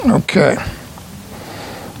Okay.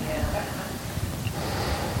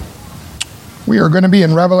 We are going to be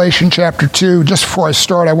in Revelation chapter 2. Just before I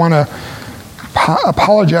start, I want to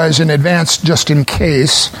apologize in advance just in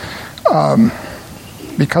case,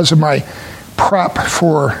 because of my prep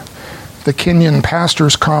for the Kenyan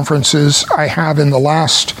Pastors Conferences. I have in the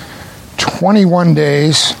last 21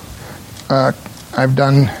 days, I've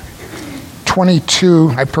done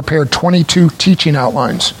 22, I prepared 22 teaching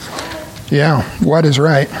outlines. Yeah, what is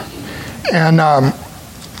right? And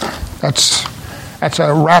that's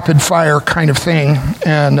a rapid fire kind of thing.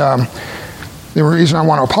 And the reason I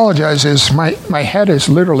want to apologize is my head is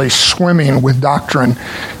literally swimming with doctrine.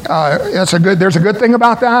 There's a good thing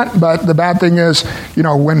about that, but the bad thing is,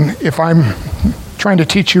 if I'm trying to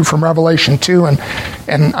teach you from Revelation 2 and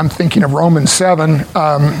I'm thinking of Romans 7,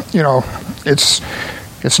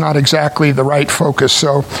 it's not exactly the right focus.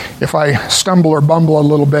 So if I stumble or bumble a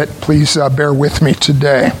little bit, please bear with me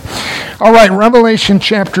today. All right, Revelation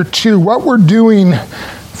chapter 2. What we're doing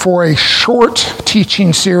for a short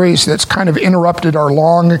teaching series that's kind of interrupted our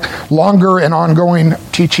longer and ongoing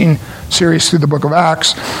teaching series through the book of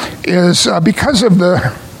Acts is because of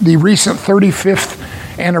the recent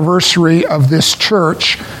 35th anniversary of this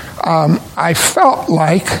church. I felt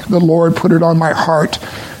like the Lord put it on my heart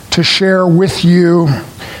to share with you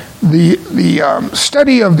the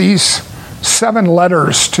study of these 7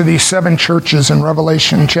 letters to these 7 churches in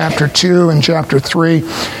Revelation chapter 2 and chapter 3.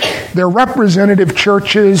 They're representative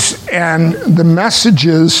churches, and the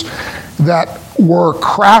messages that were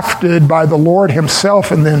crafted by the Lord himself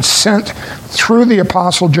and then sent through the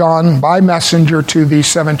Apostle John by messenger to these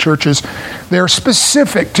 7 churches, they're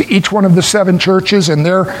specific to each one of the 7 churches and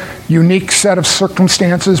their unique set of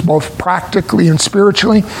circumstances, both practically and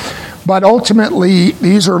spiritually. But ultimately,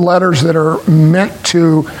 these are letters that are meant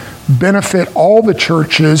to benefit all the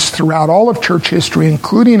churches throughout all of church history,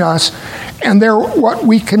 including us, and they're what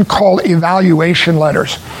we can call evaluation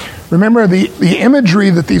letters. Remember, the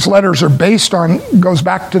imagery that these letters are based on goes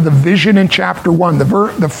back to the vision in chapter 1,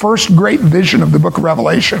 the first great vision of the book of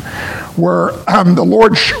Revelation, where the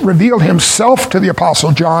Lord revealed himself to the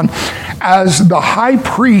Apostle John as the high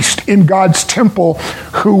priest in God's temple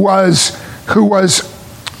who was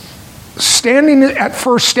standing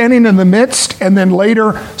in the midst, and then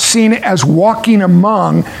later seen as walking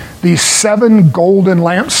among these 7 golden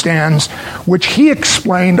lampstands, which he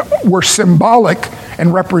explained were symbolic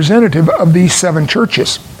and representative of these 7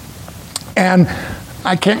 churches. And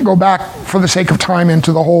I can't go back for the sake of time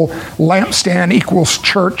into the whole lampstand equals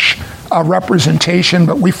church representation,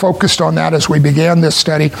 but we focused on that as we began this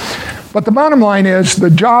study. But the bottom line is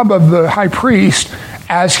the job of the high priest,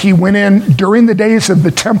 as he went in during the days of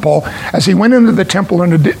the temple, as he went into the temple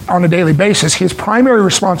on a daily basis, his primary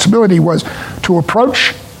responsibility was to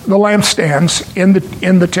approach the lampstands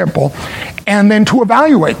in the temple and then to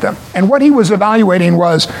evaluate them. And what he was evaluating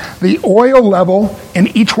was the oil level in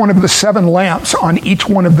each one of the 7 lamps on each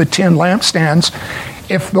one of the 10 lampstands.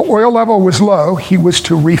 If the oil level was low, he was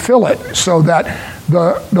to refill it so that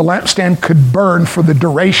the lampstand could burn for the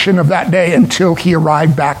duration of that day until he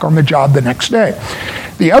arrived back on the job the next day.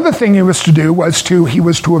 The other thing he was to do was to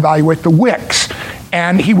evaluate the wicks,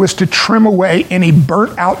 and he was to trim away any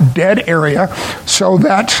burnt out dead area so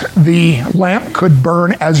that the lamp could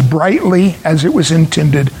burn as brightly as it was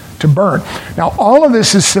intended to burn. Now, all of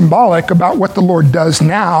this is symbolic about what the Lord does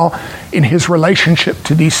now in his relationship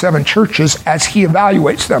to these 7 churches as he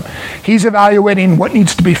evaluates them. He's evaluating what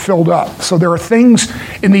needs to be filled up. So there are things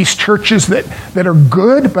in these churches that are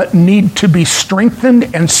good but need to be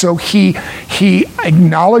strengthened, and so he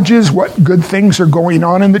acknowledges what good things are going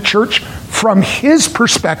on in the church from his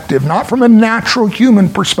perspective, not from a natural human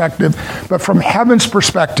perspective, but from heaven's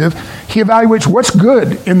perspective. He evaluates what's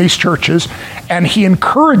good in these churches, and he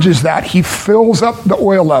encourages that. He fills up the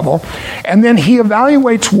oil level, and then he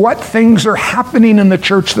evaluates what things are happening in the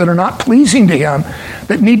church that are not pleasing to him,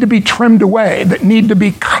 that need to be trimmed away, that need to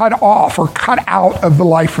be cut off or cut out of the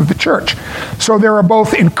life of the church. So there are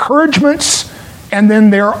both encouragements, and then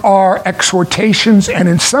there are exhortations, and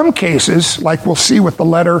in some cases, like we'll see with the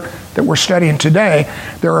letter that we're studying today,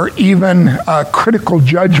 there are even critical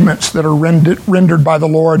judgments that are rendered by the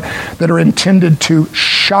Lord that are intended to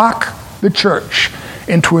shock the church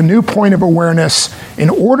into a new point of awareness in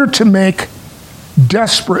order to make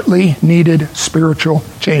desperately needed spiritual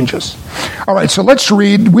changes. All right, so let's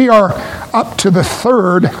read. We are up to the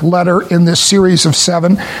 3rd letter in this series of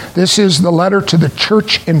 7. This is the letter to the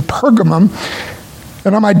church in Pergamum.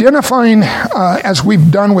 And I'm identifying, as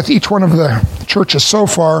we've done with each one of the churches so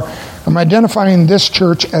far, I'm identifying this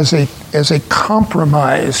church as a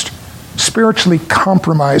compromised, spiritually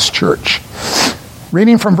compromised church.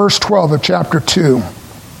 Reading from verse 12 of chapter 2.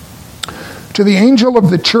 To the angel of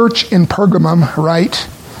the church in Pergamum write,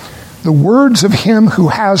 the words of him who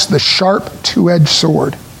has the sharp two-edged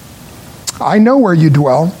sword. I know where you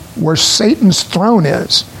dwell, where Satan's throne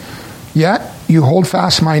is. Yet you hold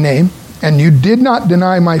fast my name, and you did not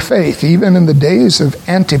deny my faith, even in the days of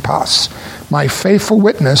Antipas, my faithful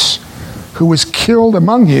witness, who was killed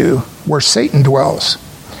among you, where Satan dwells.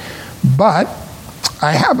 But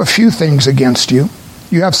I have a few things against you.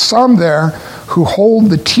 You have some there who hold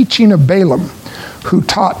the teaching of Balaam, who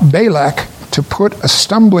taught Balak to put a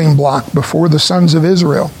stumbling block before the sons of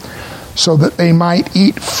Israel, so that they might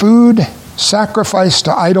eat food sacrificed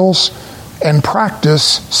to idols and practice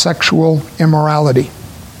sexual immorality.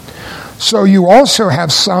 So you also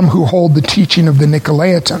have some who hold the teaching of the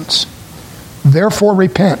Nicolaitans. Therefore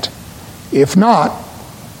repent. If not,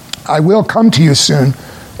 I will come to you soon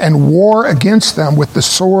and war against them with the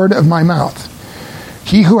sword of my mouth.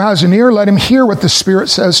 He who has an ear, let him hear what the Spirit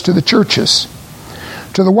says to the churches.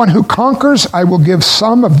 To the one who conquers, I will give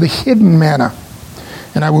some of the hidden manna,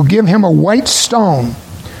 and I will give him a white stone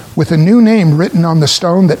with a new name written on the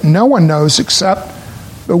stone that no one knows except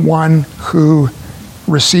the one who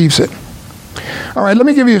receives it. All right, let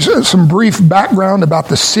me give you some brief background about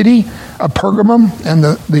the city of Pergamum and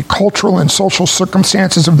the cultural and social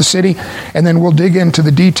circumstances of the city, and then we'll dig into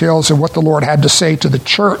the details of what the Lord had to say to the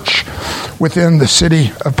church within the city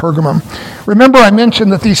of Pergamum. Remember, I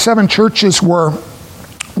mentioned that these 7 churches were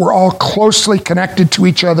all closely connected to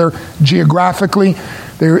each other geographically.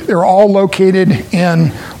 They're all located in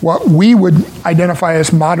what we would identify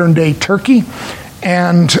as modern-day Turkey,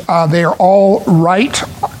 and they are all right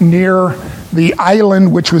near the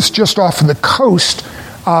island, which was just off the coast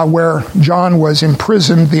where John was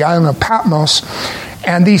imprisoned, the island of Patmos.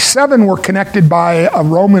 And these 7 were connected by a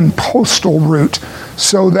Roman postal route,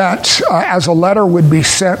 so that as a letter would be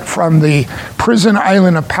sent from the prison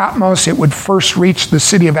island of Patmos, it would first reach the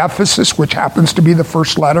city of Ephesus, which happens to be the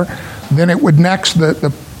first letter. Then it would next,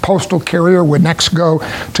 the postal carrier would next go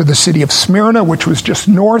to the city of Smyrna, which was just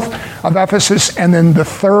north of Ephesus, and then the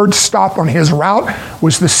third stop on his route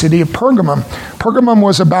was the city of Pergamum. Pergamum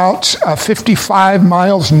was about 55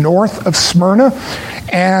 miles north of Smyrna,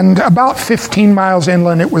 and about 15 miles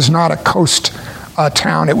inland. It was not a coast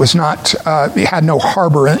town. It was not. It had no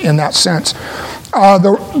harbor in that sense.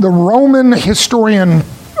 The Roman historian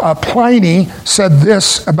Pliny said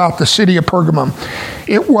this about the city of Pergamum.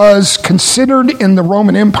 It was considered in the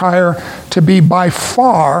Roman Empire to be by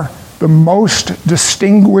far the most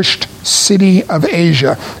distinguished city of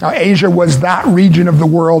Asia. Now, Asia was that region of the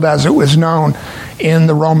world as it was known in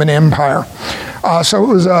the Roman Empire. So it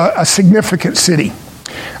was a significant city,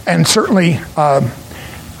 and certainly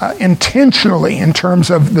intentionally, in terms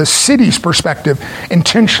of the city's perspective,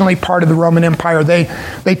 intentionally part of the Roman Empire.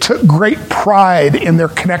 They took great pride in their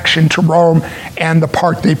connection to Rome and the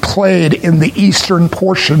part they played in the eastern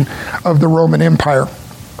portion of the Roman Empire.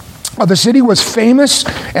 The city was famous,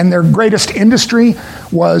 and their greatest industry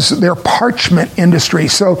was their parchment industry.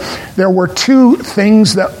 So there were 2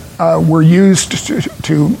 things that were used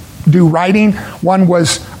to do writing. One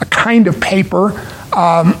was a kind of paper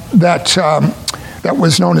that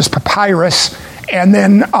was known as papyrus. And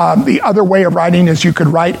then the other way of writing is you could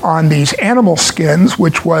write on these animal skins,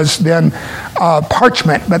 which was then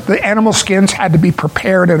parchment. But the animal skins had to be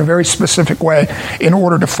prepared in a very specific way in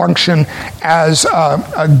order to function as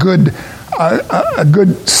a good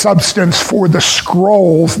substance for the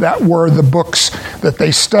scrolls that were the books that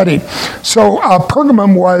they studied. So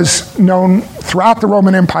Pergamum was known throughout the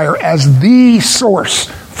Roman Empire as the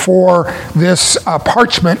source for this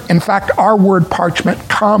parchment. In fact, our word parchment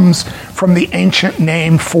comes from the ancient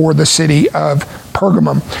name for the city of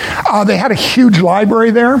Pergamum. They had a huge library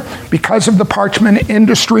there because of the parchment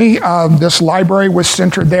industry. This library was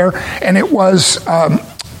centered there, and it was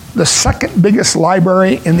the second biggest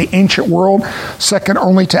library in the ancient world, second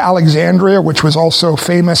only to Alexandria, which was also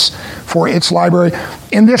famous for its library.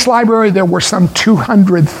 In this library, there were some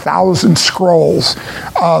 200,000 scrolls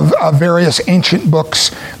of various ancient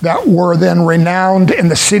books that were then renowned,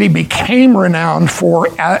 and the city became renowned for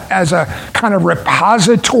as a kind of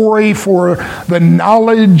repository for the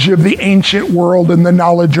knowledge of the ancient world and the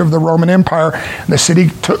knowledge of the Roman Empire. And the city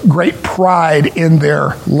took great pride in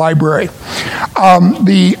their library.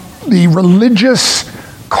 The religious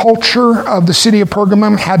culture of the city of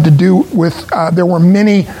Pergamum had to do with, there were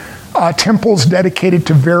many temples dedicated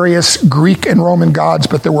to various Greek and Roman gods,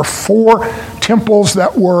 but there were 4 temples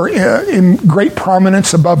that were in great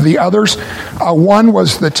prominence above the others. One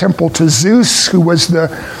was the temple to Zeus, who was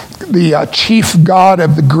the chief god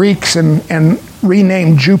of the Greeks and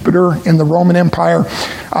renamed Jupiter in the Roman Empire.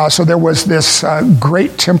 So there was this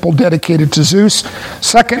great temple dedicated to Zeus.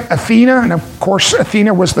 Second, Athena. And of course,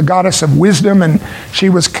 Athena was the goddess of wisdom, and she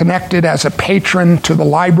was connected as a patron to the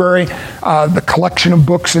library. The collection of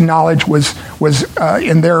books and knowledge was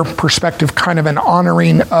in their perspective, kind of an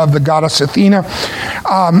honoring of the goddess Athena.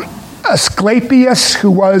 Asclepius, who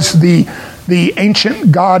was the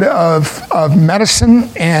ancient god of medicine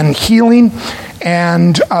and healing.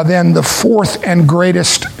 And then the fourth and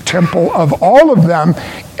greatest temple of all of them,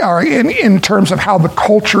 in terms of how the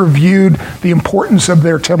culture viewed the importance of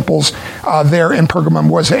their temples there in Pergamum,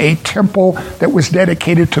 was a temple that was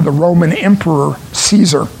dedicated to the Roman Emperor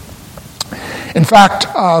Caesar. In fact,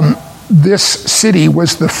 this city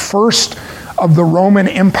was the first of the Roman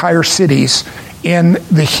Empire cities in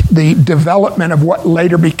the development of what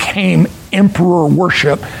later became emperor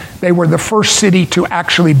worship. They were the first city to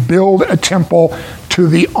actually build a temple to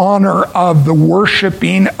the honor of the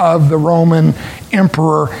worshiping of the Roman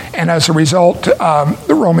emperor. And as a result,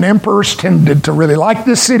 the Roman emperors tended to really like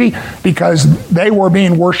this city because they were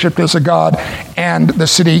being worshipped as a god, and the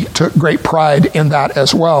city took great pride in that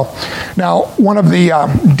as well. Now, one of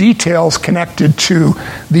the details connected to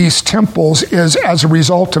these temples is as a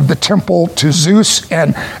result of the temple to Zeus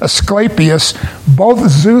and Asclepius. Both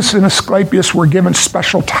Zeus and Asclepius were given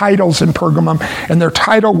special titles in Pergamum, and their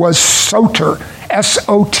title was Soter,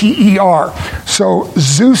 S-O-T-E-R. So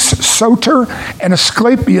Zeus Soter and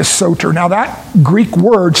Asclepius Soter. Now that Greek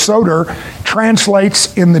word, Soter,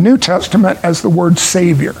 translates in the New Testament as the word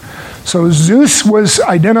Savior. So Zeus was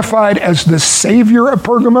identified as the savior of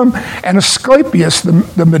Pergamum, and Asclepius,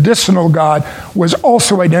 the medicinal god, was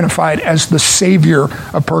also identified as the savior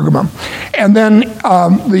of Pergamum. And then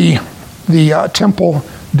the temple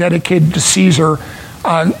dedicated to Caesar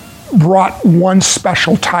brought one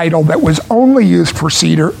special title that was only used for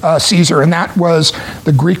Caesar, and that was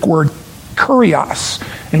the Greek word kurios.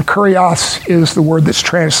 And kurios is the word that's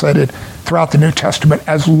translated throughout the New Testament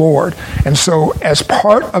as Lord. And so as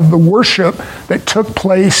part of the worship that took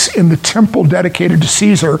place in the temple dedicated to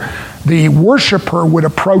Caesar, the worshiper would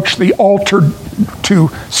approach the altar to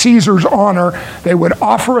Caesar's honor. They would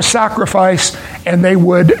offer a sacrifice, and they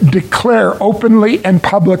would declare openly and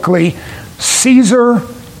publicly, Caesar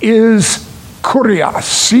is kurios.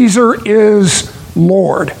 Caesar is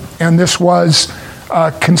Lord. And this was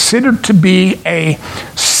considered to be a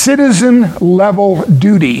citizen-level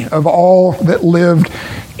duty of all that lived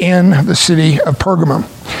in the city of Pergamum.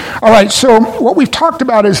 All right, so what we've talked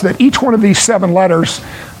about is that each one of these 7 letters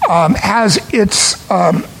has its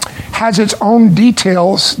own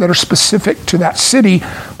details that are specific to that city,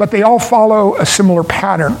 but they all follow a similar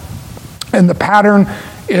pattern. And the pattern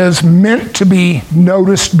is meant to be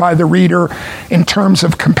noticed by the reader in terms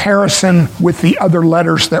of comparison with the other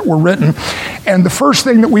letters that were written. And the first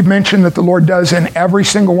thing that we've mentioned that the Lord does in every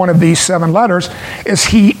single one of these 7 letters is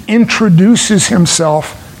he introduces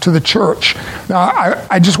himself to the church. Now,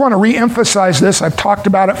 I just want to re-emphasize this. I've talked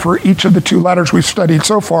about it for each of the 2 letters we've studied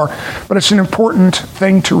so far, but it's an important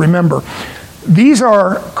thing to remember. These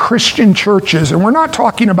are Christian churches, and we're not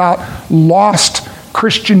talking about lost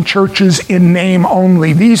Christian churches in name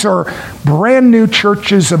only. These are brand new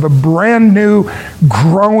churches of a brand new,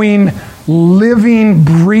 growing, living,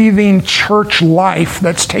 breathing church life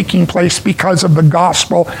that's taking place because of the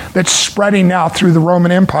gospel that's spreading now through the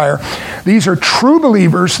Roman Empire. These are true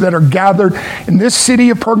believers that are gathered. In this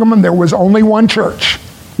city of Pergamum, there was only one church.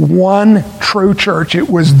 One true church. It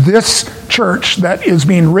was this church that is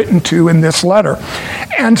being written to in this letter.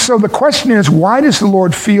 And so the question is, why does the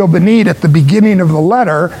Lord feel the need at the beginning of the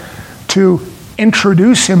letter to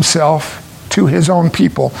introduce himself to his own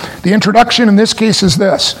people? The introduction in this case is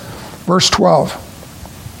this, verse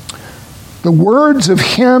 12. The words of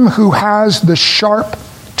him who has the sharp,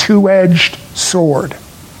 two-edged sword.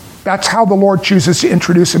 That's how the Lord chooses to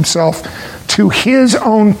introduce himself to his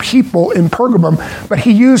own people in Pergamum, but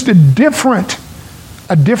he used a different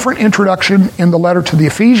introduction in the letter to the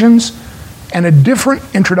Ephesians and a different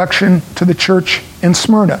introduction to the church in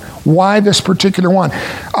Smyrna. Why this particular one?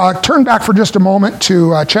 Turn back for just a moment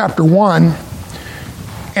to chapter 1,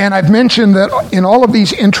 and I've mentioned that in all of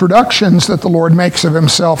these introductions that the Lord makes of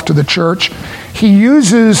himself to the church, he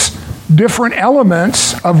uses different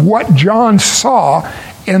elements of what John saw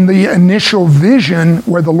in the initial vision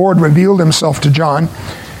where the Lord revealed himself to John.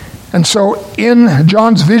 And so in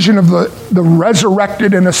John's vision of the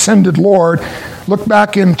resurrected and ascended Lord, look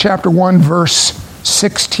back in chapter 1, verse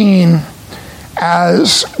 16,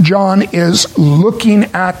 as John is looking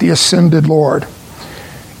at the ascended Lord.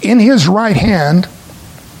 In his right hand,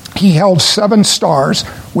 he held 7 stars.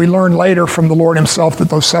 We learn later from the Lord himself that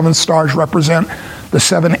those 7 stars represent the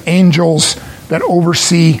 7 angels that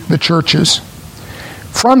oversee the churches.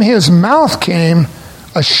 From his mouth came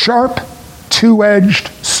a sharp, two-edged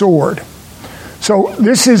sword. So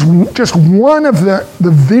this is just one of the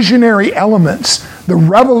visionary elements, the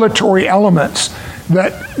revelatory elements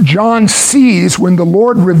that John sees when the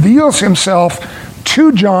Lord reveals himself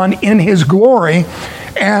to John in his glory.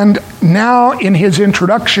 And now in his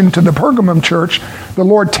introduction to the Pergamum church, the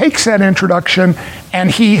Lord takes that introduction and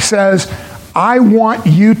he says, I want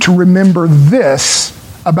you to remember this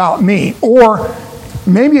about me. Or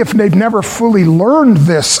maybe if they've never fully learned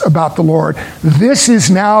this about the Lord, this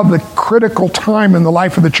is now the critical time in the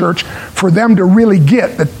life of the church for them to really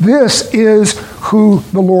get that this is who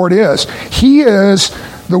the Lord is. He is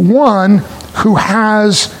the one who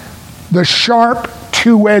has the sharp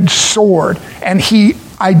two-edged sword, and he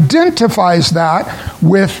identifies that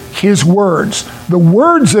with his words, the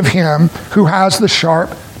words of him who has the sharp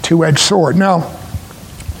two-edged sword. Now,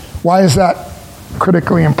 why is that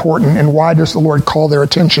critically important, and why does the Lord call their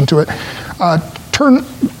attention to it?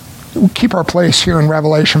 Keep our place here in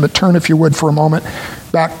Revelation, but turn, if you would, for a moment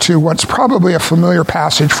back to what's probably a familiar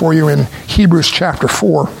passage for you in Hebrews chapter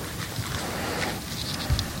 4.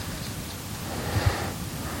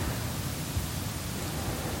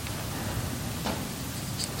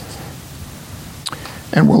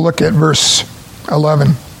 And we'll look at verse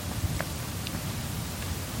 11.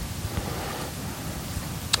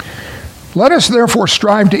 Let us therefore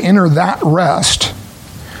strive to enter that rest,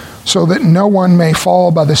 so that no one may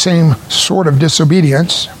fall by the same sort of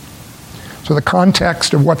disobedience. So the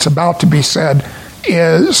context of what's about to be said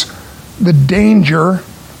is the danger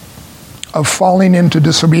of falling into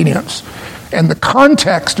disobedience. And the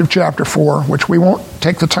context of chapter 4, which we won't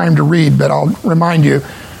take the time to read, but I'll remind you,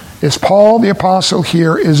 is Paul the apostle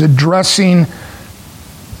here is addressing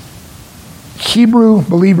Hebrew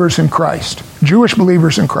believers in Christ, Jewish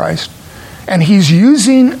believers in Christ, and he's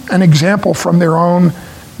using an example from their own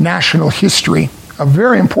national history, a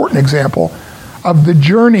very important example of the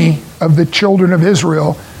journey of the children of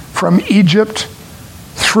Israel from Egypt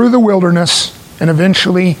through the wilderness and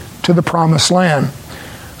eventually to the promised land.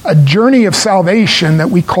 A journey of salvation that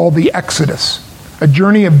we call the Exodus, a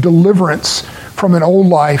journey of deliverance from an old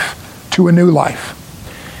life to a new life.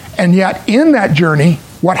 And yet in that journey,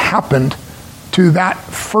 what happened to that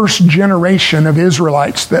first generation of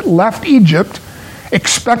Israelites that left Egypt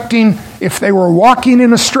expecting, if they were walking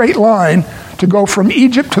in a straight line, to go from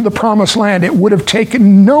Egypt to the promised land, it would have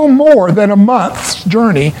taken no more than a month's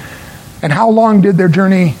journey. And how long did their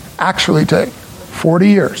journey actually take? 40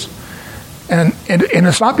 years. And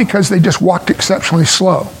it's not because they just walked exceptionally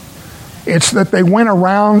slow. It's that they went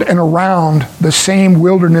around and around the same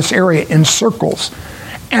wilderness area in circles.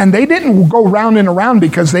 And they didn't go round and around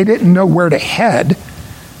because they didn't know where to head.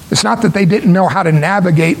 It's not that they didn't know how to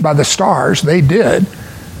navigate by the stars. They did.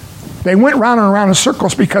 They went round and around in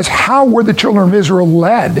circles because how were the children of Israel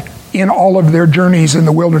led in all of their journeys in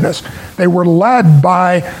the wilderness? They were led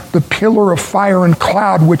by the pillar of fire and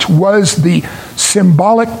cloud, which was the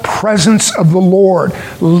symbolic presence of the Lord,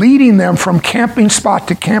 leading them from camping spot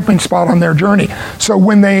to camping spot on their journey. So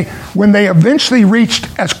when they eventually reached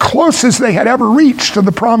as close as they had ever reached to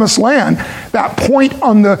the promised land, that point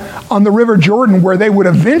on the river Jordan where they would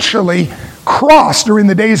eventually cross during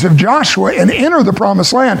the days of Joshua and enter the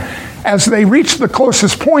promised land, as they reached the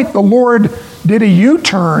closest point, the Lord did a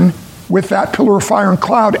U-turn with that pillar of fire and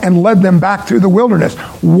cloud and led them back through the wilderness.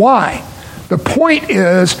 Why? The point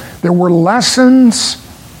is there were lessons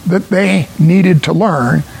that they needed to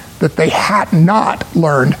learn that they had not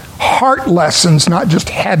learned. Heart lessons, not just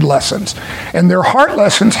head lessons. And their heart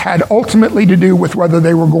lessons had ultimately to do with whether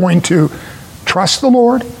they were going to trust the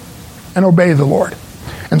Lord and obey the Lord.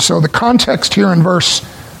 And so the context here in verse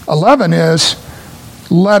 11 is,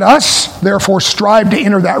 let us therefore strive to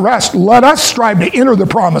enter that rest. Let us strive to enter the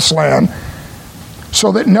promised land,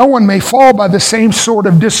 so that no one may fall by the same sort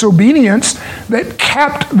of disobedience that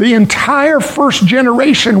kept the entire first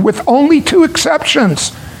generation, with only 2 exceptions,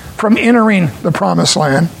 from entering the promised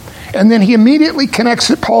land. And then he immediately connects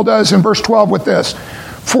it, Paul does in verse 12, with this.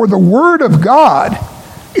 For the word of God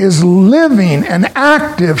is living and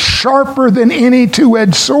active, sharper than any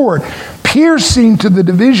two-edged sword, piercing to the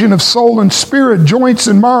division of soul and spirit, joints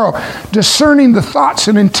and marrow, discerning the thoughts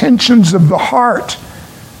and intentions of the heart.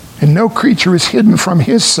 And no creature is hidden from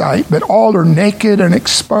his sight, but all are naked and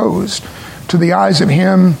exposed to the eyes of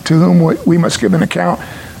him to whom we must give an account.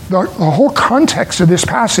 The whole context of this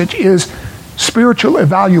passage is spiritual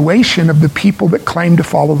evaluation of the people that claim to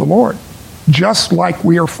follow the Lord, just like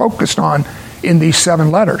we are focused on in these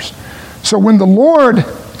 7 letters. So when the Lord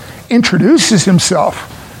introduces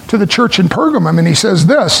himself to the church in Pergamum, and he says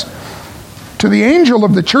this, to the angel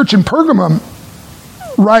of the church in Pergamum,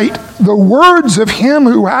 write the words of him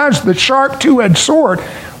who has the sharp two-edged sword.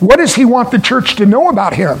 What does he want the church to know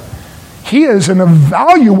about him? He is an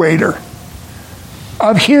evaluator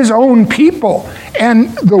of his own people.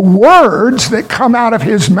 And the words that come out of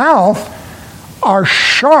his mouth are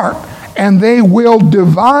sharp, and they will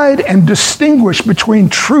divide and distinguish between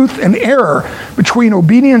truth and error, between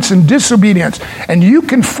obedience and disobedience. And you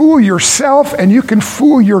can fool yourself, and you can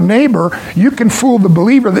fool your neighbor. You can fool the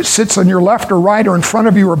believer that sits on your left or right or in front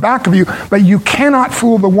of you or back of you, but you cannot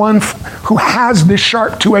fool the one who has this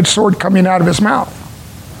sharp two-edged sword coming out of his mouth.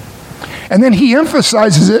 And then he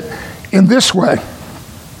emphasizes it in this way.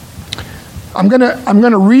 I'm going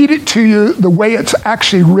to read it to you the way it's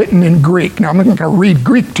actually written in Greek. Now, I'm not going to read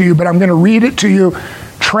Greek to you, but I'm going to read it to you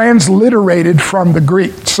transliterated from the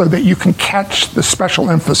Greek so that you can catch the special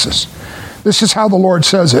emphasis. This is how the Lord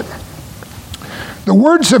says it. The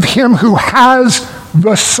words of him who has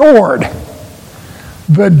the sword,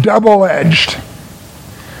 the double-edged,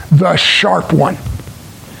 the sharp one.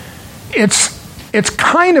 It's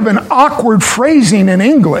kind of an awkward phrasing in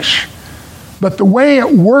English, but the way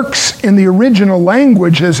it works in the original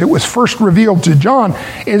language as it was first revealed to John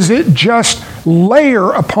is it just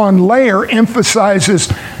layer upon layer emphasizes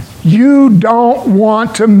you don't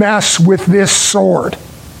want to mess with this sword.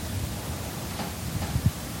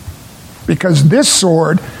 Because this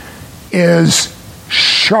sword is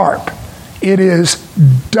sharp. It is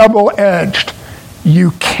double-edged.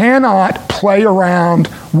 You cannot play around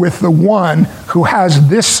with the one who has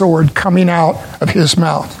this sword coming out of his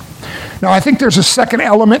mouth. Now, I think there's a second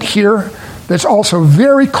element here that's also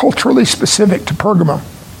very culturally specific to Pergamum.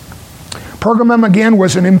 Pergamum, again,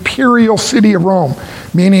 was an imperial city of Rome,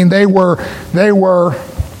 meaning they were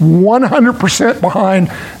 100%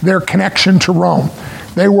 behind their connection to Rome.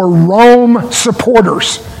 They were Rome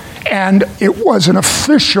supporters, and it was an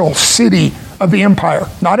official city of the empire.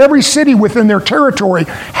 Not every city within their territory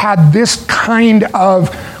had this kind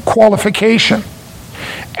of qualification.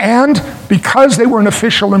 And because they were an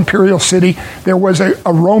official imperial city, there was a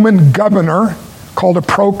Roman governor called a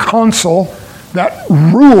proconsul that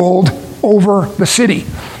ruled over the city.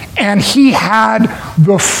 And he had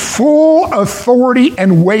the full authority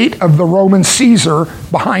and weight of the Roman Caesar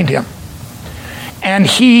behind him. And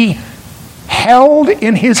he held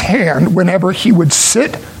in his hand, whenever he would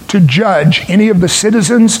sit to judge any of the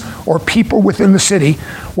citizens or people within the city,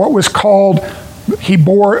 what was called, he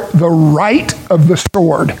bore the right of the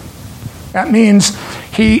sword. That means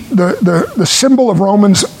the symbol of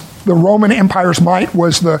the Roman Empire's might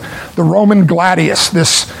was the Roman gladius,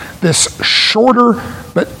 this shorter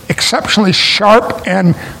but exceptionally sharp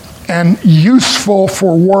and useful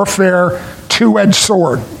for warfare two-edged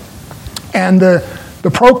sword. And the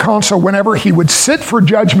proconsul, whenever he would sit for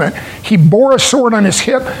judgment, he bore a sword on his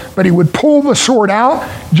hip, but he would pull the sword out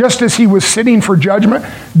just as he was sitting for judgment,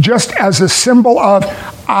 just as a symbol of,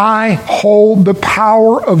 I hold the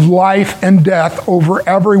power of life and death over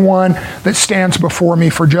everyone that stands before me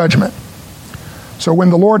for judgment. So when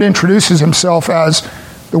the Lord introduces himself as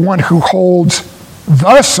the one who holds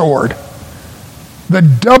the sword, the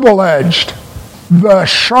double-edged, the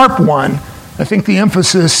sharp one, I think the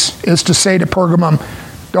emphasis is to say to Pergamum,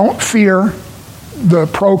 don't fear the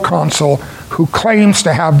proconsul who claims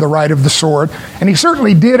to have the right of the sword. And he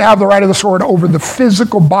certainly did have the right of the sword over the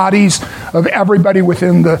physical bodies of everybody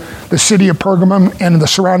within the city of Pergamum and the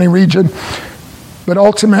surrounding region. But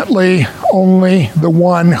ultimately, only the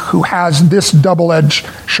one who has this double-edged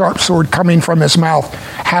sharp sword coming from his mouth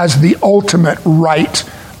has the ultimate right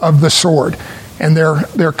of the sword. And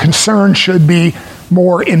their concern should be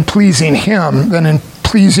more in pleasing him than in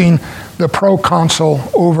pleasing the proconsul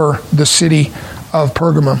over the city of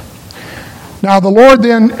Pergamum. Now the Lord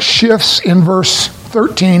then shifts in verse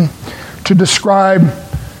 13 to describe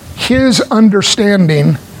his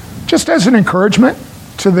understanding, just as an encouragement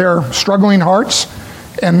to their struggling hearts.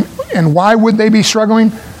 And why would they be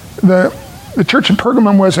struggling? The church in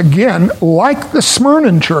Pergamum was, again, like the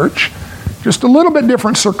Smyrna church, just a little bit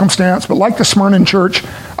different circumstance, but like the Smyrna church,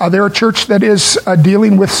 they're a church that is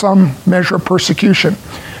dealing with some measure of persecution.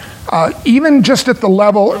 Even just at the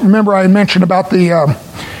level, remember I mentioned about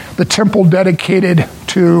the temple dedicated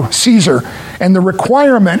to Caesar, and the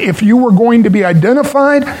requirement, if you were going to be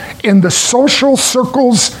identified in the social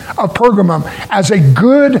circles of Pergamum as a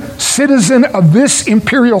good citizen of this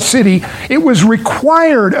imperial city, it was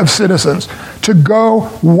required of citizens to go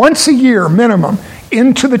once a year minimum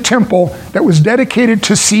into the temple that was dedicated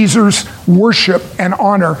to Caesar's worship and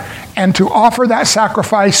honor, and to offer that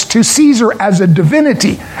sacrifice to Caesar as a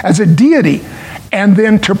divinity, as a deity, and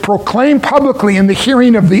then to proclaim publicly in the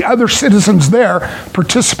hearing of the other citizens there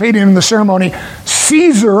participating in the ceremony,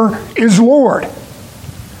 Caesar is Lord.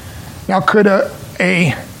 Now, could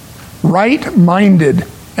a right-minded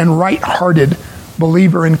and right-hearted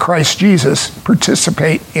believer in Christ Jesus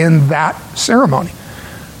participate in that ceremony?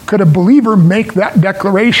 Could a believer make that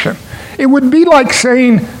declaration? It would be like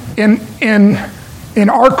saying in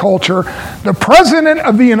our culture, the President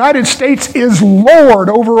of the United States is Lord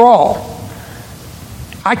over all.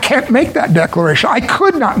 I can't make that declaration. I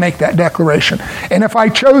could not make that declaration. And if I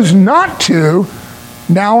chose not to,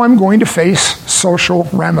 now I'm going to face social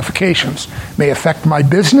ramifications. It may affect my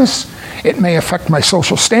business. It may affect my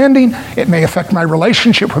social standing. It may affect my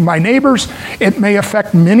relationship with my neighbors. It may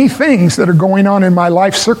affect many things that are going on in my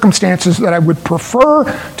life circumstances that I would prefer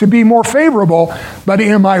to be more favorable. But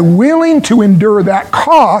am I willing to endure that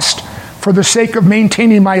cost for the sake of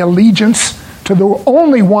maintaining my allegiance to the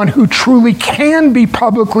only one who truly can be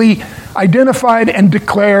publicly identified and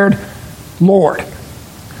declared Lord?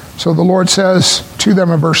 So the Lord says to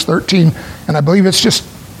them in verse 13, and I believe it's just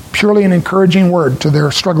purely an encouraging word to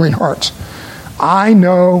their struggling hearts. I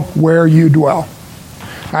know where you dwell.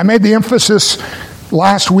 I made the emphasis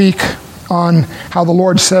last week on how the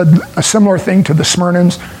Lord said a similar thing to the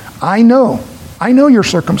Smyrnans. I know your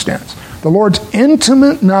circumstance. The Lord's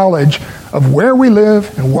intimate knowledge of where we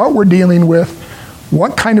live and what we're dealing with,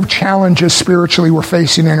 what kind of challenges spiritually we're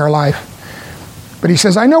facing in our life. But he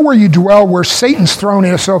says, I know where you dwell, where Satan's throne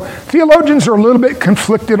is. So theologians are a little bit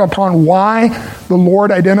conflicted upon why the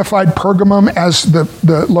Lord identified Pergamum as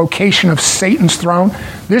the location of Satan's throne.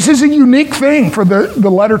 This is a unique thing for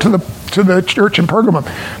the letter to the church in Pergamum.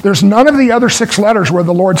 There's none of the other 6 letters where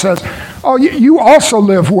the Lord says, oh, you also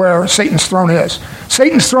live where Satan's throne is.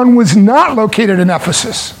 Satan's throne was not located in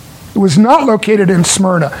Ephesus. It was not located in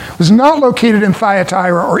Smyrna. It was not located in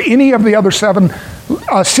Thyatira or any of the other 7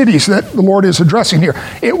 cities that the Lord is addressing here.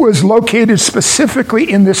 It was located specifically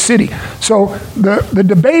in this city. So the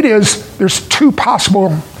debate is there's 2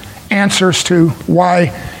 possible answers to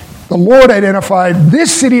why the Lord identified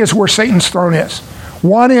this city as where Satan's throne is.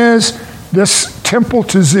 One is this temple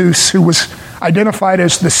to Zeus, who was identified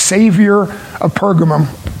as the savior of Pergamum.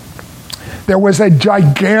 There was a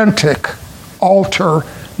gigantic altar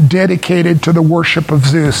dedicated to the worship of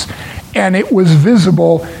Zeus, and it was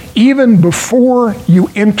visible even before you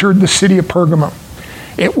entered the city of Pergamum.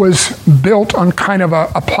 It was built on kind of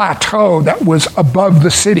a plateau that was above the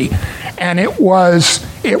city, and it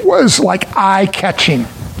was like eye-catching.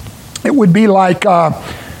 It would be like,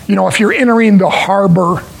 if you're entering the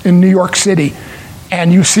harbor in New York City,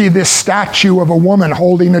 and you see this statue of a woman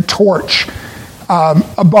holding a torch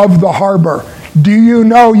above the harbor. Do you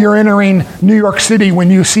know you're entering New York City when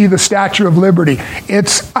you see the Statue of Liberty?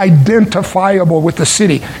 It's identifiable with the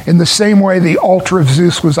city in the same way the altar of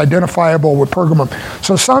Zeus was identifiable with Pergamum.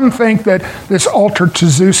 So some think that this altar to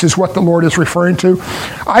Zeus is what the Lord is referring to.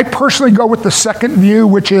 I personally go with the second view,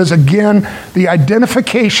 which is, again, the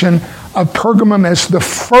identification of Pergamum as the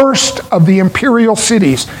first of the imperial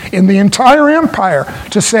cities in the entire empire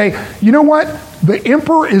to say, you know what? The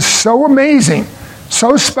emperor is so amazing,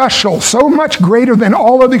 so special, so much greater than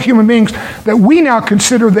all other human beings that we now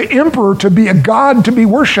consider the emperor to be a god to be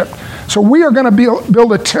worshipped. So we are going to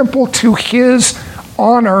build a temple to his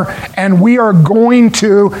honor, and we are going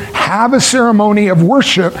to have a ceremony of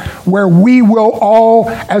worship where we will all,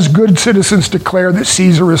 as good citizens, declare that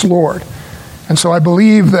Caesar is Lord. And so I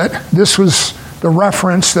believe that this was the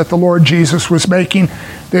reference that the Lord Jesus was making.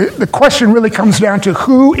 The question really comes down to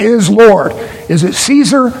who is Lord? Is it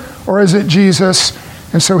Caesar or is it Jesus?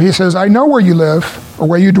 And so he says, I know where you live, or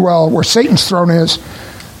where you dwell, where Satan's throne is.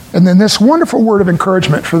 And then this wonderful word of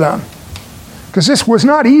encouragement for them. Because this was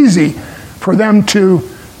not easy for them to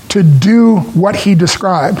do what he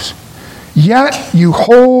describes. Yet you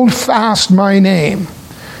hold fast my name,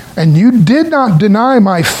 and you did not deny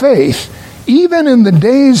my faith, even in the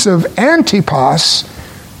days of Antipas,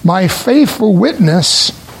 my faithful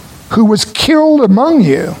witness, who was killed among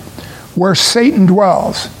you, where Satan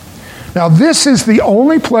dwells. Now, this is the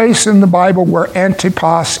only place in the Bible where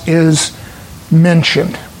Antipas is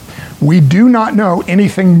mentioned. We do not know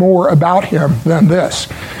anything more about him than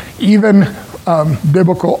this. Even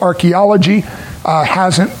biblical archaeology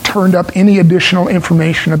hasn't turned up any additional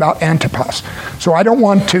information about Antipas. So I don't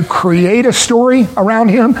want to create a story around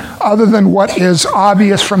him other than what is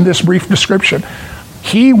obvious from this brief description.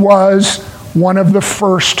 He was one of the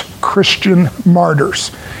first Christian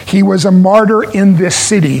martyrs. He was a martyr in this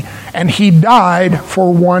city, and he died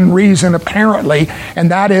for one reason, apparently, and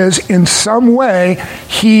that is, in some way,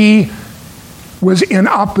 he was in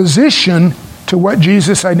opposition to what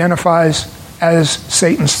Jesus identifies as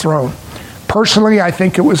Satan's throne. Personally, I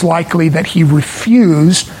think it was likely that he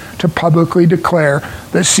refused to publicly declare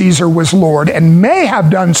that Caesar was Lord, and may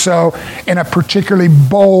have done so in a particularly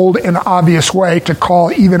bold and obvious way to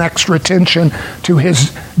call even extra attention to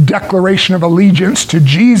his declaration of allegiance to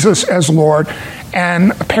Jesus as Lord.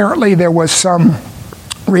 And apparently there was some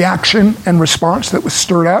reaction and response that was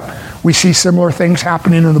stirred up. We see similar things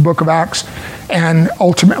happening in the book of Acts. And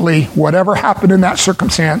ultimately, whatever happened in that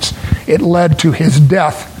circumstance, it led to his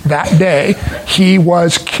death that day. He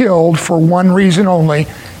was killed for one reason only: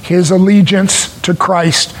 his allegiance to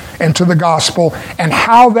Christ and to the gospel, and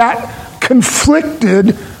how that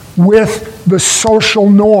conflicted with the social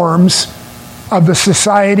norms of the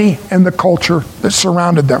society and the culture that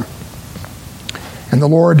surrounded them. And the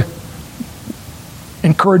Lord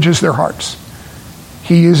encourages their hearts.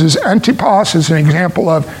 He uses Antipas as an example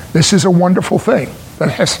of, this is a wonderful thing.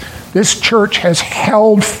 This church has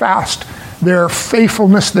held fast their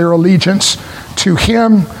faithfulness, their allegiance to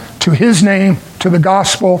him, to his name, to the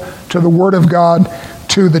gospel, to the word of God,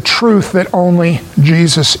 to the truth that only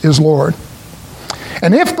Jesus is Lord.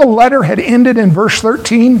 And if the letter had ended in verse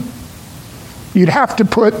 13, you'd have to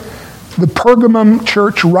put the Pergamum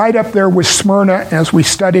church right up there with Smyrna, as we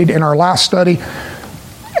studied in our last study,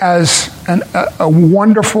 as a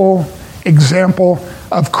wonderful example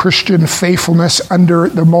of Christian faithfulness under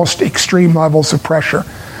the most extreme levels of pressure.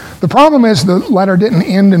 The problem is the letter didn't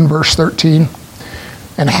end in verse 13.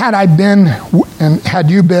 And had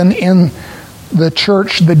you been in the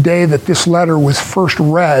church the day that this letter was first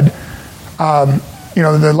read,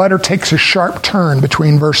 the letter takes a sharp turn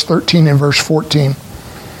between verse 13 and verse 14.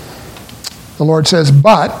 The Lord says,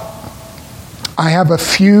 "But I have a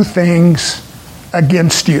few things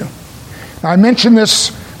against you." Now, I mentioned this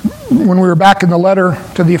when we were back in the letter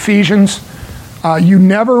to the Ephesians. You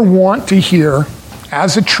never want to hear,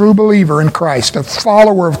 as a true believer in Christ, a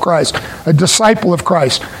follower of Christ, a disciple of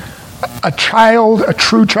Christ, a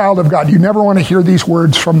true child of God, you never want to hear these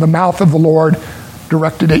words from the mouth of the Lord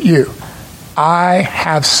directed at you. I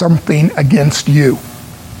have something against you.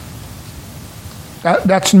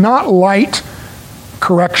 That's not light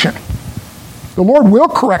correction. The Lord will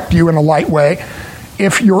correct you in a light way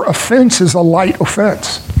if your offense is a light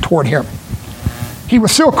offense toward him. He will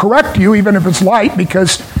still correct you even if it's light,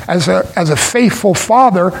 because as a faithful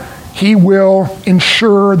father, he will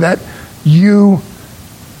ensure that you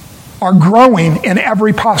are growing in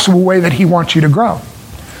every possible way that he wants you to grow.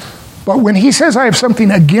 But when he says, I have something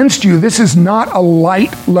against you, this is not a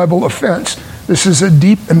light level offense. This is a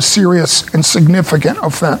deep and serious and significant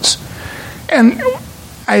offense. And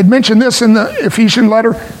I had mentioned this in the Ephesian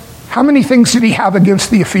letter. How many things did he have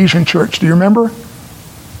against the Ephesian church? Do you remember?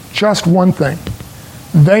 Just one thing.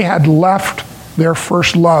 They had left their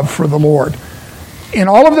first love for the Lord. In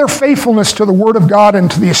all of their faithfulness to the Word of God and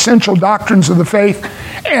to the essential doctrines of the faith,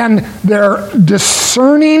 and their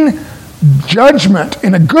discerning judgment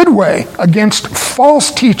in a good way against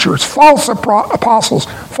false teachers, false apostles,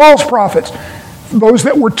 false prophets, those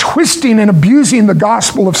that were twisting and abusing the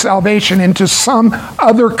gospel of salvation into some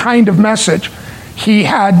other kind of message, he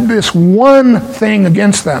had this one thing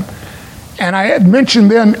against them. And I had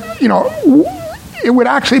mentioned then, it would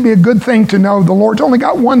actually be a good thing to know the Lord's only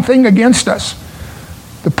got one thing against us.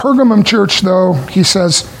 The Pergamum church, though, he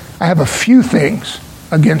says, I have a few things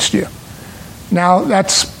against you. Now,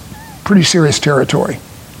 that's pretty serious territory.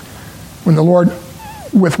 When the Lord,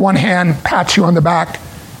 with one hand, pats you on the back,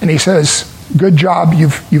 and he says, good job,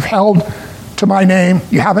 you've held to my name,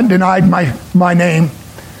 you haven't denied my name.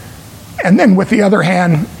 And then with the other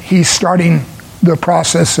hand, he's starting the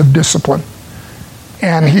process of discipline.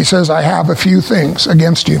 And he says, I have a few things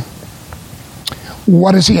against you.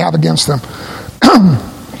 What does he have against them?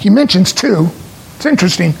 He mentions two. It's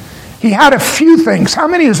interesting. He had a few things. How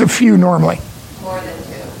many is a few normally? More than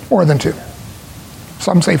two. More than two.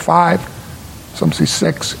 Some say 5. Some say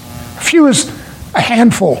 6. A few is a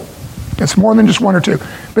handful. It's more than just 1 or 2.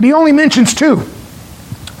 But he only mentions 2.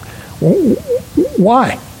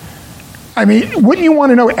 Why? I mean, wouldn't you want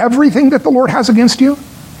to know everything that the Lord has against you?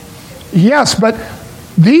 Yes, but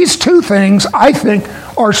these 2 things, I think,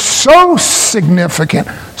 are so significant,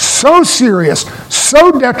 so serious,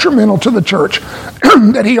 so detrimental to the church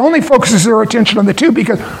that he only focuses their attention on the 2,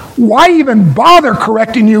 because why even bother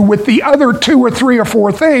correcting you with the other 2 or 3 or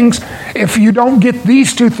 4 things if you don't get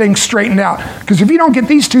these 2 things straightened out? Because if you don't get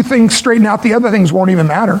these 2 things straightened out, the other things won't even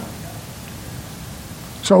matter.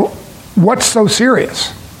 So what's so serious?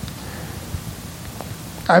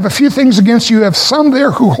 I have a few things against you. You have some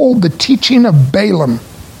there who hold the teaching of Balaam,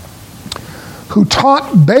 who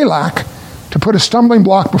taught Balak to put a stumbling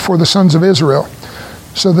block before the sons of Israel,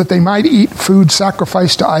 so that they might eat food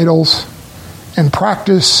sacrificed to idols and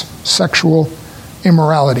practice sexual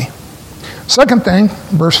immorality. Second thing,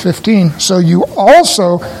 verse 15, so you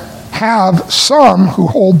also have some who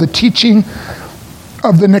hold the teaching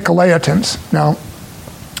of the Nicolaitans. Now,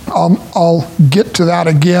 I'll get to that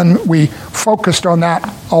again. We focused on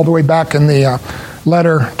that all the way back in the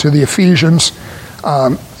letter to the Ephesians.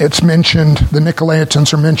 It's mentioned, the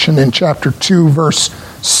Nicolaitans are mentioned in chapter 2, verse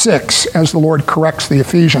 6, as the Lord corrects the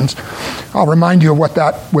Ephesians. I'll remind you of what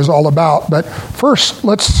that was all about. But first,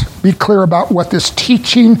 let's be clear about what this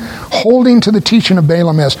teaching, holding to the teaching of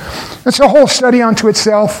Balaam is. It's a whole study unto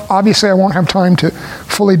itself. Obviously, I won't have time to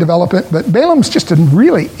fully develop it, but Balaam's just a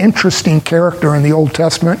really interesting character in the Old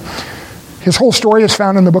Testament. His whole story is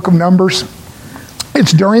found in the book of Numbers.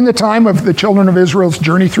 It's during the time of the children of Israel's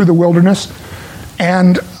journey through the wilderness.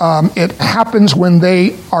 And it happens when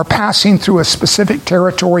they are passing through a specific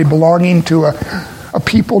territory belonging to a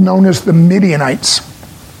people known as the Midianites.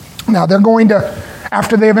 Now, they're going to,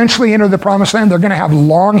 after they eventually enter the Promised Land, they're going to have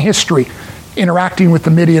long history interacting with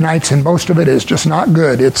the Midianites, and most of it is just not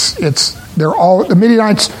good. The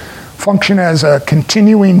Midianites function as a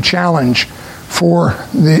continuing challenge for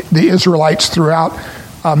the Israelites throughout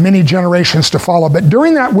many generations to follow. But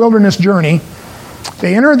during that wilderness journey,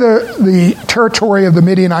 they enter the territory of the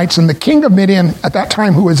Midianites, and the king of Midian at that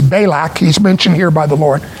time, who is Balak, he's mentioned here by the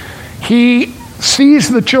Lord, he sees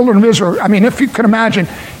the children of Israel. I mean, if you can imagine,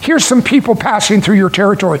 here's some people passing through your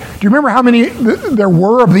territory. Do you remember how many there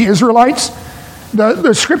were of the Israelites?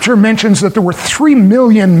 The scripture mentions that there were 3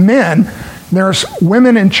 million men. There's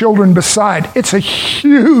women and children beside. It's a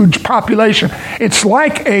huge population. It's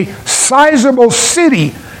like a sizable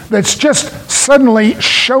city that's just suddenly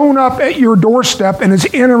shown up at your doorstep and is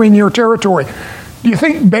entering your territory. Do you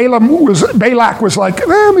think Balak was like,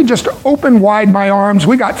 let me just open wide my arms.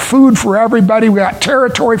 We got food for everybody. We got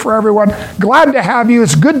territory for everyone. Glad to have you.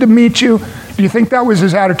 It's good to meet you. Do you think that was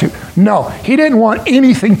his attitude? No. He didn't want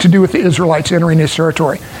anything to do with the Israelites entering his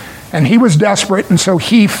territory. And he was desperate, and so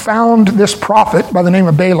he found this prophet by the name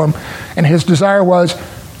of Balaam, and his desire was,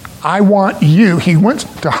 I want you, he went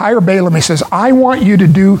to hire Balaam. He says, I want you to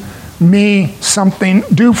do for me something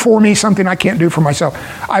I can't do for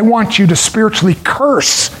myself. I want you to spiritually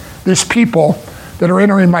curse this people that are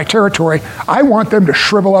entering my territory. I want them to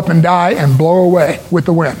shrivel up and die and blow away with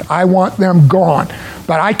the wind. I want them gone.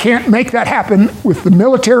 But I can't make that happen with the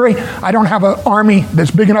military. I don't have an army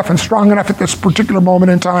that's big enough and strong enough at this particular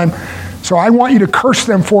moment in time. So I want you to curse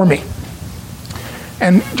them for me.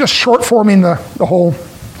 And just short forming the whole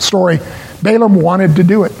story, Balaam wanted to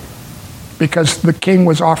do it because the king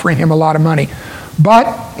was offering him a lot of money.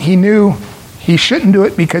 But he knew he shouldn't do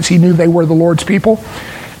it because he knew they were the Lord's people.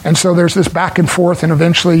 And so there's this back and forth, and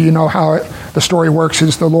eventually, you know how the story works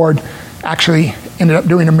is the Lord actually ended up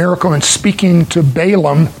doing a miracle and speaking to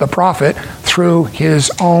Balaam, the prophet, through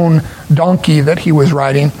his own donkey that he was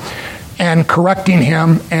riding and correcting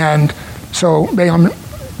him. And so Balaam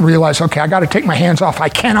realized, okay, I got to take my hands off. I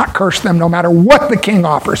cannot curse them no matter what the king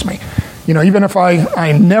offers me. You know, even if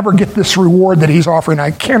I never get this reward that he's offering, I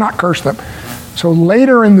cannot curse them. So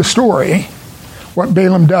later in the story, what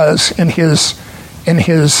Balaam does in his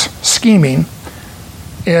scheming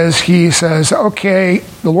is he says, okay,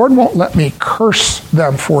 the Lord won't let me curse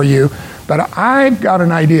them for you, but I've got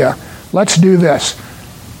an idea. Let's do this.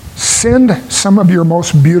 Send some of your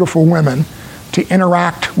most beautiful women to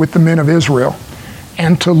interact with the men of Israel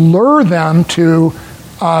and to lure them to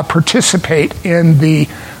participate in the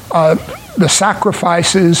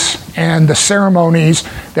sacrifices and the ceremonies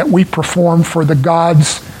that we perform for the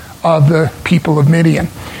gods of the people of Midian.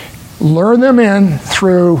 Lure them in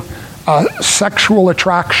through sexual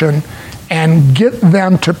attraction and get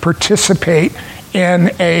them to participate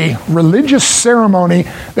in a religious ceremony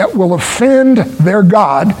that will offend their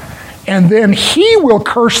God, and then he will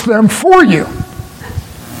curse them for you.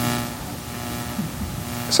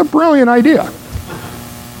 It's a brilliant idea.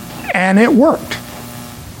 And it worked.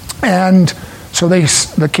 And so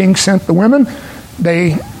the king sent the women.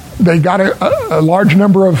 They got a large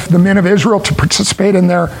number of the men of Israel to participate in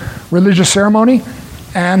their religious ceremony,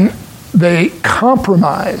 and they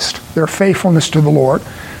compromised their faithfulness to the Lord.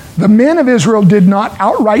 The men of Israel did not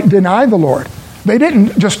outright deny the Lord. They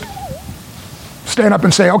didn't just stand up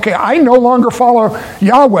and say, okay, I no longer follow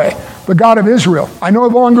Yahweh, the God of Israel. I no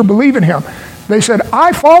longer believe in him. They said,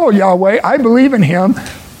 I follow Yahweh, I believe in him,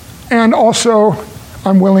 and also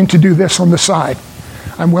I'm willing to do this on the side.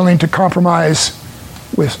 I'm willing to compromise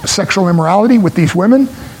with sexual immorality with these women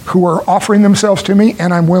who are offering themselves to me,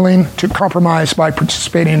 and I'm willing to compromise by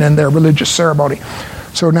participating in their religious ceremony.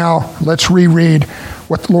 So now let's reread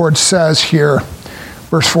what the Lord says here,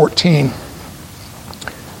 verse 14,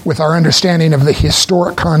 with our understanding of the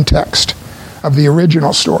historic context of the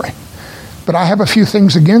original story. But I have a few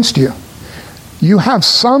things against you. You have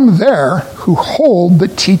some there who hold the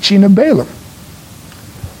teaching of Balaam,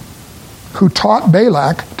 who taught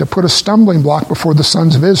Balak to put a stumbling block before the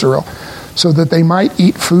sons of Israel so that they might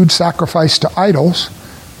eat food sacrificed to idols.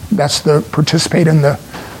 That's the participate in the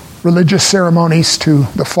religious ceremonies to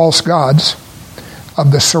the false gods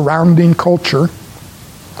of the surrounding culture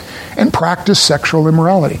and practice sexual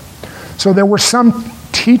immorality. So there were some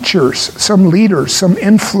teachers, some leaders, some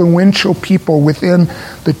influential people within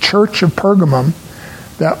the church of Pergamum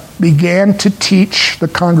that began to teach the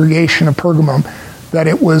congregation of Pergamum that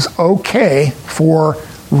it was okay for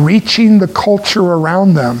reaching the culture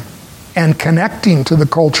around them and connecting to the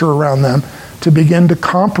culture around them to begin to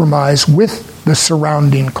compromise with the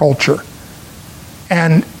surrounding culture.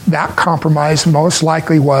 And that compromise most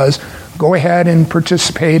likely was go ahead and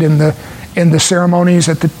participate in the ceremonies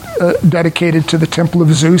at the dedicated to the temple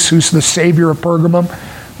of Zeus, who's the savior of Pergamum,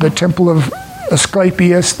 the temple of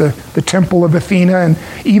Asclepius, the temple of Athena, and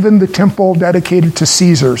even the temple dedicated to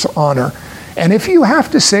Caesar's honor. And if you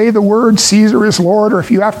have to say the word Caesar is Lord, or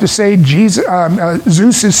if you have to say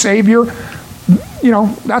Zeus is Savior,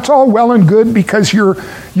 that's all well and good because you're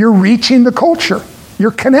reaching the culture.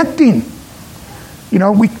 You're connecting.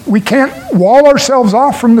 We can't wall ourselves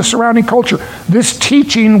off from the surrounding culture. This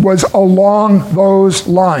teaching was along those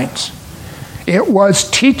lines. It was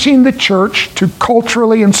teaching the church to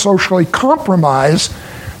culturally and socially compromise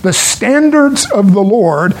the standards of the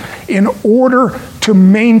Lord in order to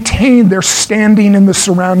maintain their standing in the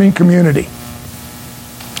surrounding community.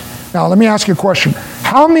 Now, let me ask you a question.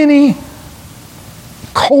 How many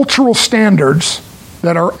cultural standards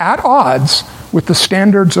that are at odds with the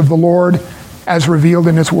standards of the Lord as revealed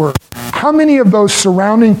in His Word? How many of those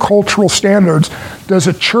surrounding cultural standards does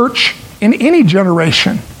a church in any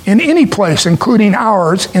generation, in any place, including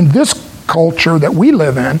ours, in this culture that we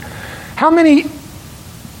live in, how many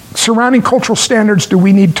surrounding cultural standards do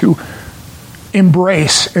we need to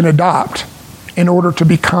embrace and adopt in order to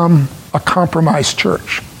become a compromised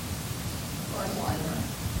church?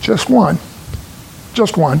 Just one.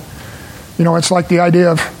 Just one. It's like the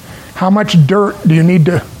idea of how much dirt do you need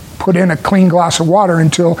to put in a clean glass of water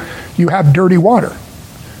until you have dirty water.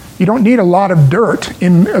 You don't need a lot of dirt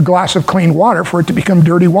in a glass of clean water for it to become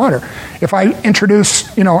dirty water. If I introduce,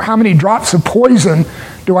 how many drops of poison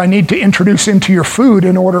do I need to introduce into your food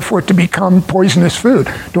in order for it to become poisonous food?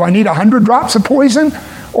 Do I need 100 drops of poison?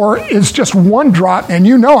 Or is just one drop, and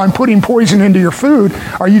I'm putting poison into your food,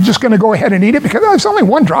 are you just going to go ahead and eat it? Because there's only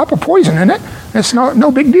one drop of poison in it. It's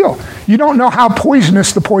no big deal. You don't know how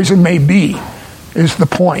poisonous the poison may be, is the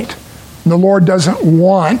point. And the Lord doesn't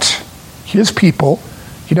want His people,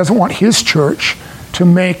 He doesn't want His church to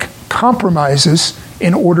make compromises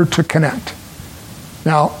in order to connect.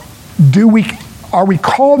 Now, are we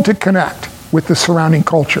called to connect with the surrounding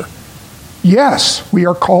culture? Yes, we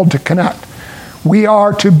are called to connect. We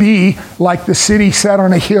are to be like the city set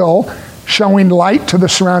on a hill, showing light to the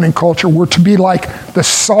surrounding culture. We're to be like the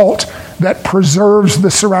salt that preserves the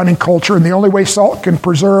surrounding culture. And the only way salt can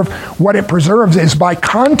preserve what it preserves is by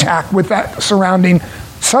contact with that surrounding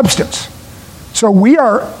substance. So we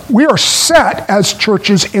are set as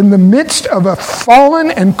churches in the midst of a fallen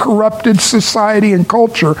and corrupted society and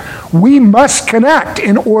culture. We must connect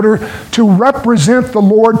in order to represent the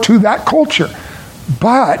Lord to that culture.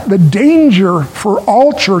 But the danger for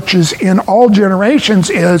all churches in all generations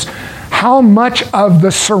is how much of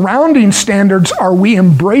the surrounding standards are we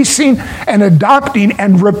embracing and adopting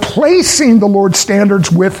and replacing the Lord's standards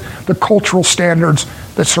with the cultural standards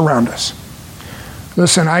that surround us.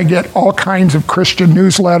 Listen, I get all kinds of Christian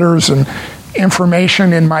newsletters and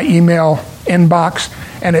information in my email inbox,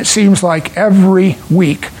 and it seems like every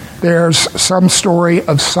week there's some story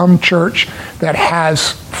of some church that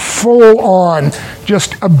has full-on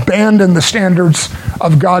just abandoned the standards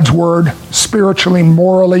of God's Word spiritually,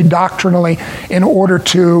 morally, doctrinally, in order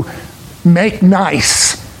to make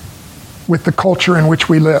nice with the culture in which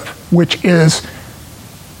we live, which is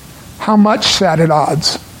how much set at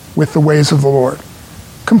odds with the ways of the Lord.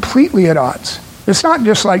 Completely at odds. It's not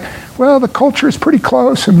just like, well, the culture is pretty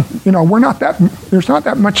close, and there's not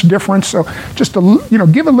that much difference. So just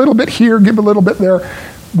give a little bit here, give a little bit there.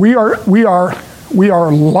 We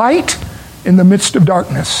are light in the midst of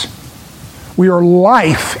darkness. We are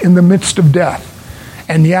life in the midst of death.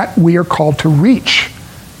 And yet we are called to reach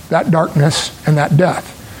that darkness and that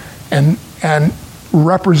death and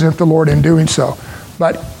represent the Lord in doing so.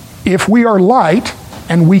 But if we are light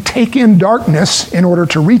and we take in darkness in order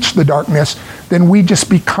to reach the darkness, then we just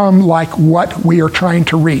become like what we are trying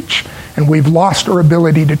to reach. And we've lost our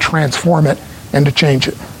ability to transform it and to change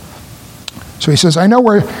it. So he says, I know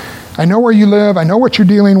where you live, I know what you're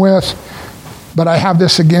dealing with, but I have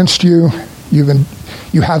this against you.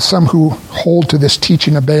 You have some who hold to this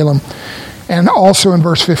teaching of Balaam. And also in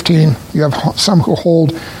verse 15, you have some who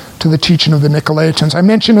hold to the teaching of the Nicolaitans. I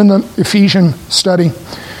mentioned in the Ephesian study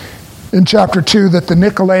in chapter 2 that the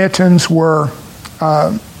Nicolaitans were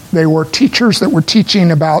teachers that were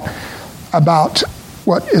teaching about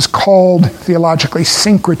what is called theologically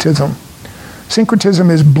syncretism. Syncretism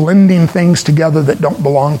is blending things together that don't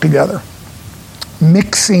belong together.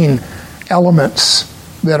 Mixing elements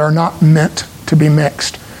that are not meant to be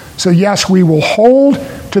mixed. So yes, we will hold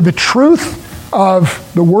to the truth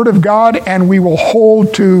of the Word of God, and we will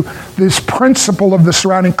hold to this principle of the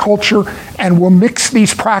surrounding culture, and we'll mix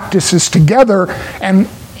these practices together. And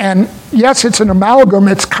yes, it's an amalgam,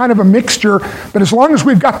 it's kind of a mixture, but as long as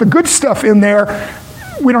we've got the good stuff in there,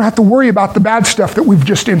 we don't have to worry about the bad stuff that we've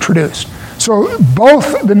just introduced. So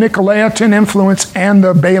both the Nicolaitan influence and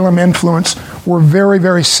the Balaam influence were very,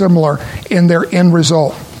 very similar in their end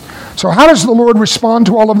result. So how does the Lord respond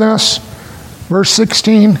to all of this? Verse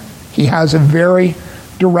 16, he has a very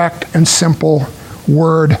direct and simple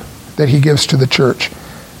word that he gives to the church.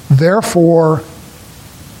 Therefore,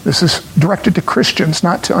 this is directed to Christians,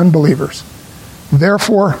 not to unbelievers.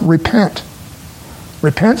 Therefore, repent.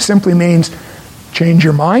 Repent simply means change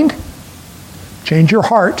your mind, change your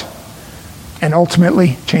heart, and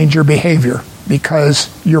ultimately change your behavior, because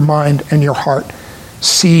your mind and your heart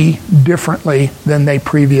see differently than they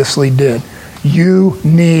previously did. You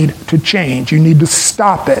need to change. You need to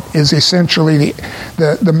stop it, is essentially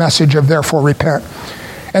the message of therefore repent.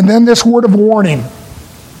 And then this word of warning.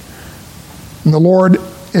 And the Lord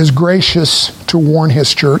is gracious to warn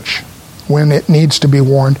his church when it needs to be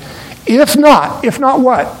warned. If not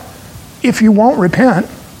what? If you won't repent.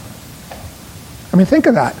 I mean, think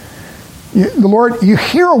of that. You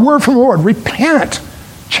hear a word from the Lord, repent.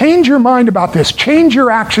 Change your mind about this. Change your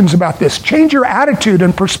actions about this. Change your attitude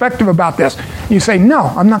and perspective about this. You say, no,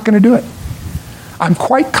 I'm not going to do it. I'm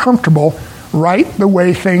quite comfortable right the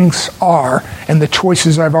way things are and the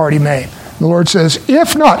choices I've already made. The Lord says,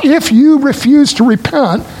 if not, if you refuse to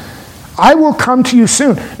repent, I will come to you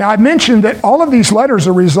soon. Now, I mentioned that all of these letters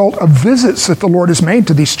are a result of visits that the Lord has made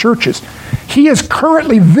to these churches. He is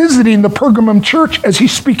currently visiting the Pergamum church as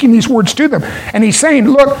he's speaking these words to them. And he's saying,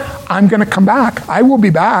 look, I'm going to come back. I will be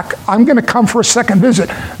back. I'm going to come for a second visit.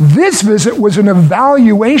 This visit was an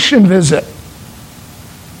evaluation visit.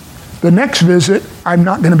 The next visit, I'm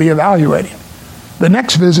not going to be evaluating. The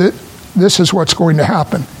next visit, this is what's going to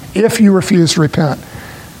happen if you refuse to repent.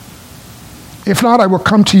 If not, I will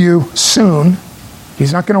come to you soon.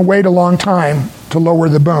 He's not going to wait a long time to lower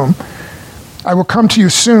the boom. I will come to you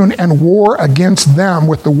soon and war against them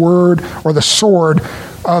with the word or the sword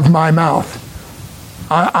of my mouth.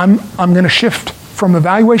 I'm going to shift from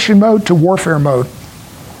evaluation mode to warfare mode.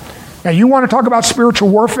 Now, you want to talk about spiritual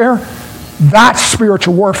warfare? That's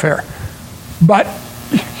spiritual warfare. But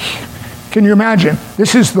can you imagine?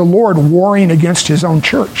 This is the Lord warring against his own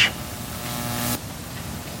church.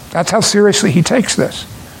 That's how seriously he takes this.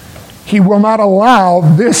 He will not allow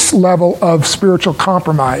this level of spiritual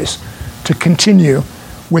compromise to continue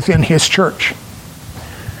within his church.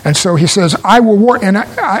 And so he says, I will war. And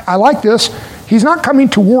I like this. He's not coming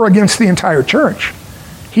to war against the entire church.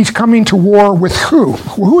 He's coming to war with who?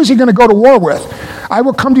 Who is he going to go to war with? I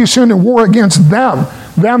will come to you soon and war against them.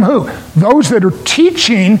 Them who? Those that are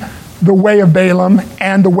teaching the way of Balaam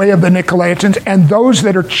and the way of the Nicolaitans, and those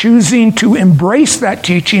that are choosing to embrace that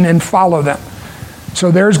teaching and follow them. So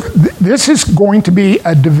this is going to be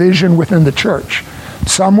a division within the church.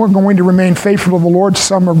 Some are going to remain faithful to the Lord,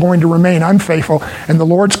 some are going to remain unfaithful, and the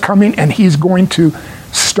Lord's coming and he's going to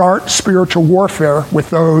start spiritual warfare with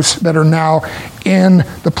those that are now in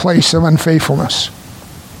the place of unfaithfulness.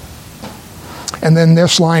 And then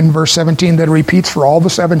this line, verse 17, that repeats for all the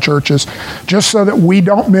 7 churches, just so that we